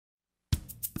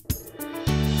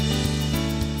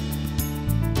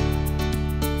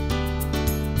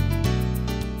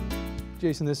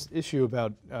Jason, this issue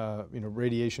about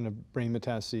radiation of brain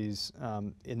metastases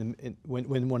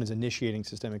when one is initiating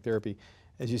systemic therapy,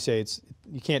 as you say,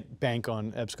 you can't bank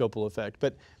on abscopal effect,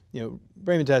 but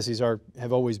brain metastases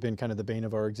have always been kind of the bane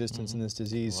of our existence in this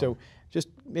disease. So just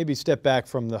maybe step back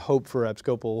from the hope for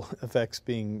abscopal effects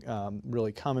being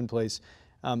really commonplace.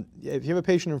 If you have a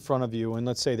patient in front of you, and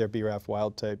let's say they're BRAF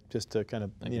wild type, just to kind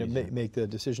of make the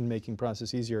decision-making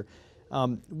process easier,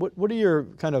 what are your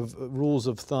kind of rules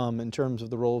of thumb in terms of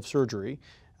the role of surgery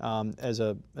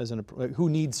who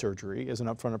needs surgery as an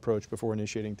upfront approach before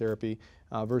initiating therapy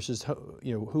versus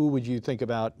who would you think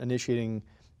about initiating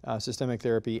systemic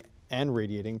therapy and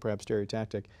radiating, perhaps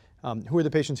stereotactic? Who are the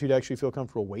patients who'd actually feel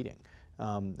comfortable waiting?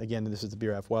 Again, this is the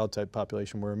BRAF wild type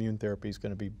population where immune therapy is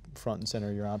going to be front and center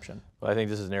of your option. Well, I think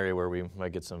this is an area where we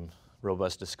might get some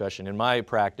robust discussion. In my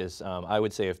practice, I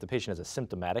would say if the patient has a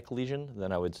symptomatic lesion,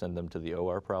 then I would send them to the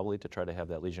OR probably to try to have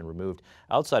that lesion removed.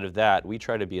 Outside of that, we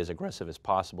try to be as aggressive as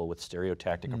possible with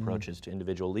stereotactic approaches to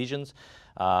individual lesions,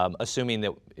 assuming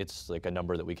that it's like a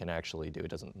number that we can actually do. It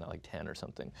doesn't, not like 10 or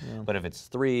something. Yeah. But if it's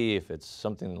 3, if it's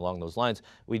something along those lines,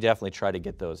 we definitely try to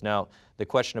get those. Now, the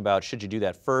question about should you do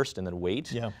that first and then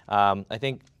wait, I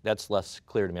think that's less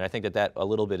clear to me. And I think that a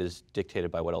little bit is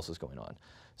dictated by what else is going on.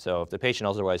 So if the patient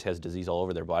otherwise has disease all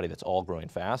over their body that's all growing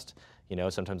fast,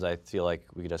 sometimes I feel like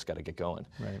we just got to get going.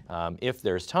 Right. If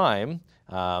there's time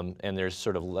and there's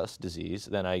sort of less disease,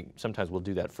 then I sometimes will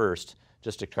do that first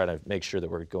just to try to make sure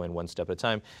that we're going one step at a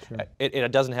time. Sure.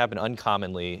 It doesn't happen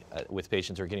uncommonly with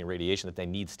patients who are getting radiation that they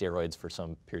need steroids for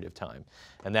some period of time.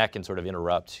 And that can sort of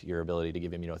interrupt your ability to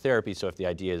give immunotherapy. So if the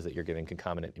idea is that you're giving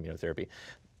concomitant immunotherapy,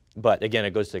 but again,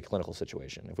 it goes to the clinical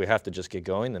situation. If we have to just get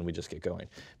going, then we just get going.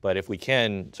 But if we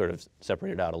can sort of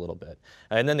separate it out a little bit.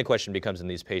 And then the question becomes in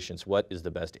these patients, what is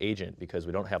the best agent? Because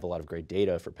we don't have a lot of great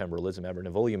data for pembrolizumab or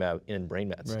nivolumab in brain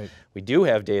mets. Right. We do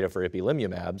have data for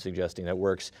ipilimumab suggesting that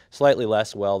works slightly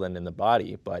less well than in the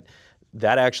body, but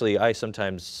that actually, I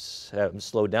sometimes am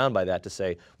slowed down by that to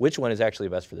say, which one is actually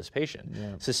best for this patient?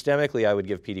 Yeah. Systemically, I would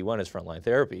give PD-1 as frontline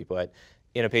therapy, but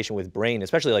in a patient with brain,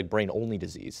 especially like brain-only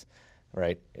disease,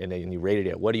 right? And you radiate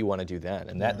it. What do you want to do then?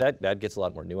 And that gets a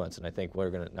lot more nuance. And I think we're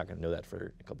not going to know that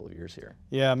for a couple of years here.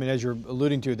 Yeah, I mean, as you're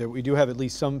alluding to, that we do have at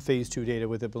least some phase 2 data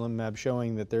with ipilimumab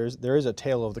showing that there is a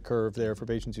tail of the curve there for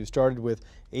patients who started with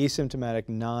asymptomatic,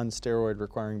 non-steroid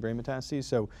requiring brain metastases.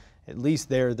 So at least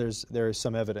there is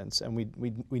some evidence, and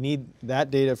we need that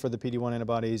data for the PD-1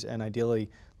 antibodies, and ideally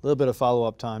a little bit of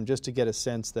follow-up time just to get a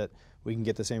sense that we can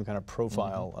get the same kind of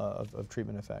profile of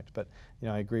treatment effect. But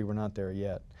I agree, we're not there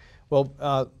yet. Well,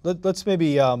 let's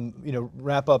maybe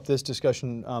wrap up this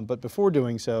discussion. But before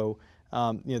doing so,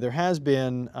 there has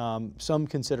been some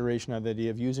consideration of the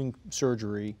idea of using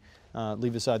surgery,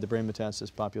 leave aside the brain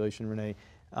metastasis population, Rene,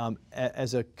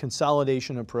 as a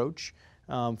consolidation approach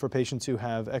for patients who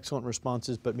have excellent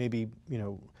responses, but maybe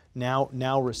now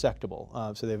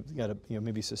resectable. So they've got a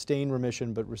maybe sustained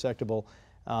remission, but resectable.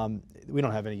 We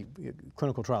don't have any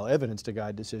clinical trial evidence to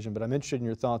guide decision, but I'm interested in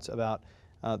your thoughts about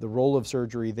the role of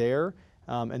surgery there,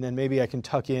 and then maybe I can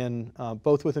tuck in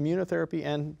both with immunotherapy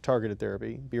and targeted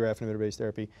therapy, BRAF inhibitor-based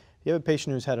therapy. If you have a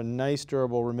patient who's had a nice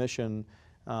durable remission,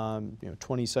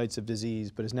 20 sites of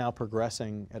disease, but is now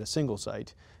progressing at a single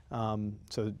site,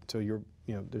 so you're,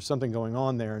 there's something going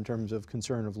on there in terms of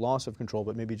concern of loss of control,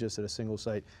 but maybe just at a single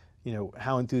site.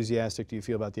 How enthusiastic do you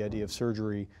feel about the idea of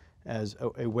surgery as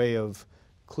a way of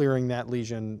clearing that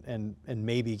lesion and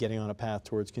maybe getting on a path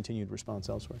towards continued response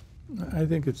elsewhere? I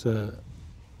think it's a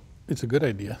good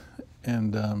idea,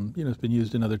 and it's been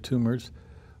used in other tumors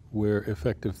where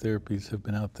effective therapies have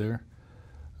been out there.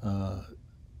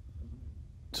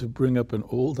 To bring up an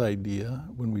old idea,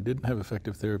 when we didn't have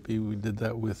effective therapy, we did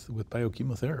that with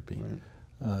biochemotherapy,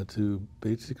 right, to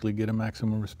basically get a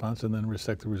maximum response and then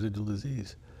resect the residual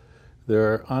disease.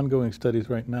 There are ongoing studies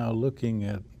right now looking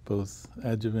at both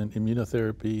adjuvant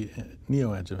immunotherapy,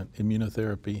 neoadjuvant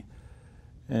immunotherapy,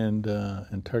 and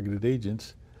targeted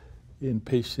agents in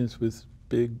patients with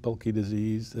big, bulky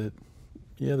disease that,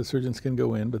 the surgeons can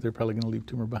go in, but they're probably going to leave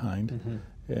tumor behind.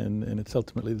 And it's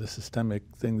ultimately the systemic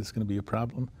thing that's going to be a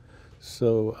problem.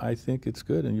 So I think it's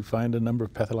good, and you find a number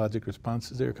of pathologic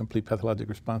responses there, complete pathologic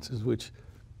responses, which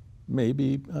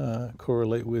maybe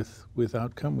correlate with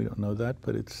outcome. We don't know that,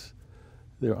 but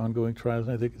there are ongoing trials,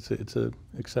 and I think it's an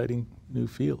exciting new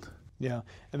field. Yeah,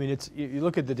 I mean, you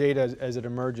look at the data as it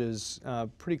emerges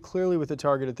pretty clearly with the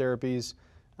targeted therapies.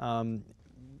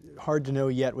 Hard to know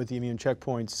yet with the immune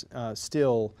checkpoints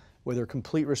still whether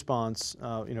complete response,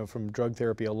 from drug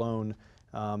therapy alone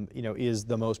you know, is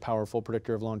the most powerful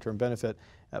predictor of long-term benefit.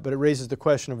 But it raises the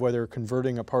question of whether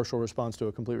converting a partial response to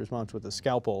a complete response with a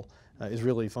scalpel is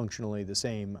really functionally the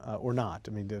same or not.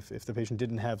 I mean, if the patient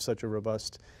didn't have such a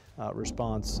robust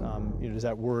response, you know, does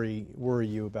that worry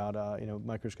you about you know,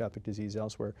 microscopic disease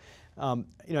elsewhere? You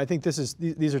know, I think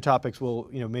these are topics we'll,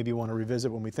 you know, maybe want to revisit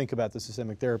when we think about the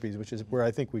systemic therapies, which is where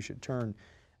I think we should turn.